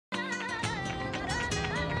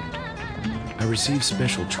I received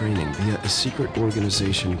special training via a secret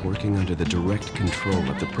organization working under the direct control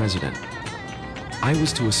of the president. I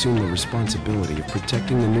was to assume the responsibility of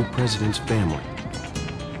protecting the new president's family.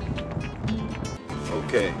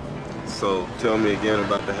 Okay, so tell me again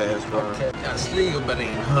about the hash bar. Okay, it's legal, but it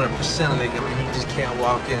ain't 100% legal. I mean, you just can't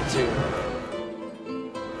walk into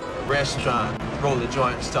a restaurant, roll the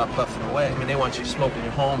joint, and start puffing away. I mean, they want you to smoke in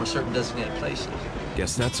your home or certain designated places.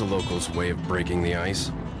 Guess that's a local's way of breaking the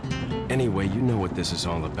ice. Anyway, you know what this is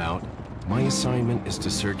all about. My assignment is to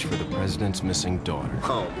search for the president's missing daughter.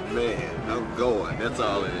 Oh, man, I'm going. That's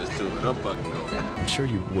all it is to it. I'm fucking going. I'm sure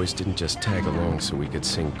you boys didn't just tag along so we could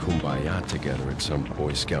sing Kumbaya together at some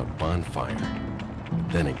Boy Scout bonfire.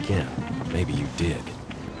 Then again, maybe you did.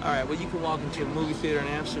 All right, well, you can walk into a movie theater in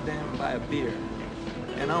Amsterdam and buy a beer.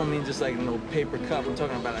 And I don't mean just like no paper cup. I'm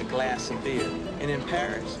talking about a glass of beer. And in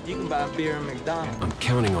Paris, you can buy a beer in McDonald's. I'm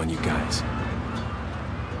counting on you guys.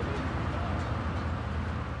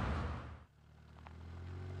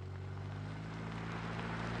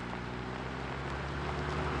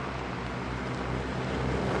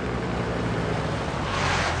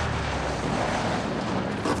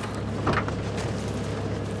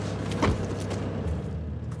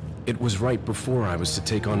 It was right before I was to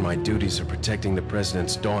take on my duties of protecting the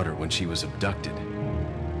president's daughter when she was abducted.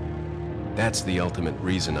 That's the ultimate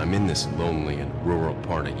reason I'm in this lonely and rural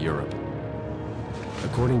part of Europe.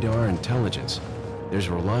 According to our intelligence, there's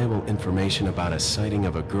reliable information about a sighting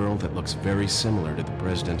of a girl that looks very similar to the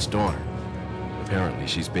president's daughter. Apparently,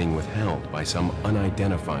 she's being withheld by some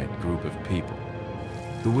unidentified group of people.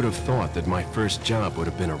 Who would have thought that my first job would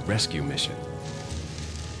have been a rescue mission?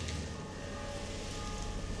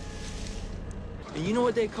 You know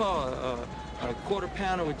what they call a quarter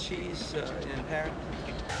pounder with cheese in Paris?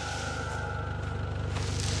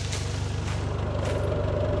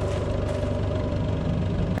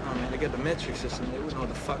 Oh man, they got the metric system. They wouldn't know what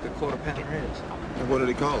the fuck a quarter pounder is. And what do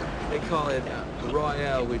they call it? They call it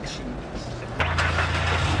Royale with cheese.